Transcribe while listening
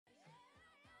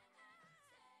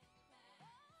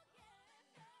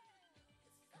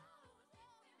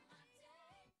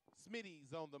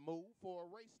Smitty's on the move for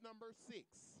race number 6.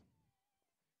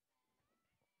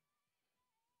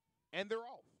 And they're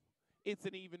off. It's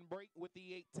an even break with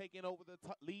the 8 taking over the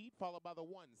lead, followed by the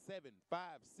 1, 7, 5,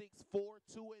 6, 4,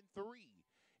 2, and 3.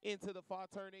 Into the far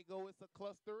turn they go. It's a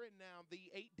cluster, and now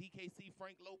the 8, DKC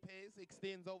Frank Lopez,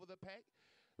 extends over the pack.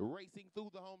 Racing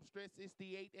through the home stretch, it's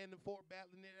the 8 and the 4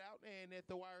 battling it out, and at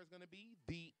the wire is going to be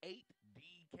the 8,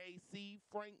 DKC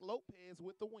Frank Lopez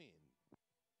with the win.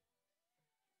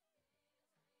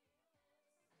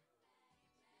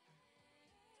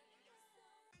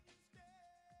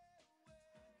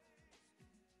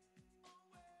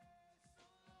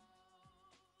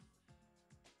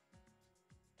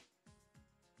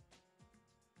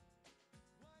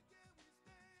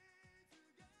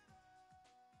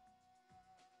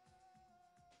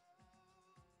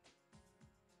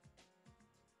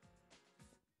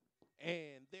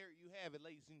 And there you have it,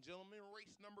 ladies and gentlemen.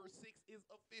 Race number 6 is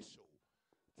official.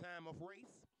 Time of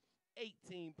race,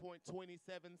 18.27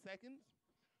 seconds.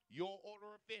 Your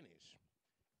order of finish,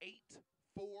 8,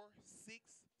 4, 6,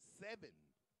 7.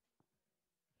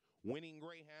 Winning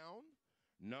Greyhound,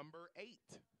 number 8,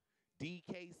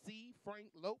 DKC Frank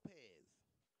Lopez.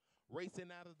 Racing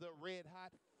out of the Red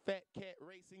Hot Fat Cat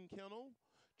Racing Kennel,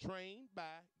 trained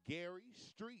by Gary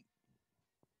Street.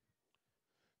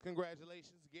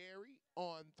 Congratulations, Gary,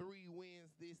 on 3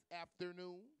 wins this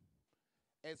afternoon,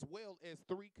 as well as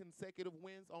 3 consecutive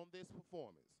wins on this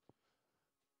performance.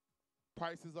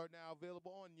 Prices are now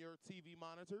available on your TV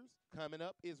monitors. Coming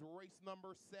up is race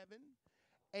number 7,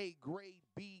 a Grade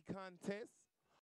B contest.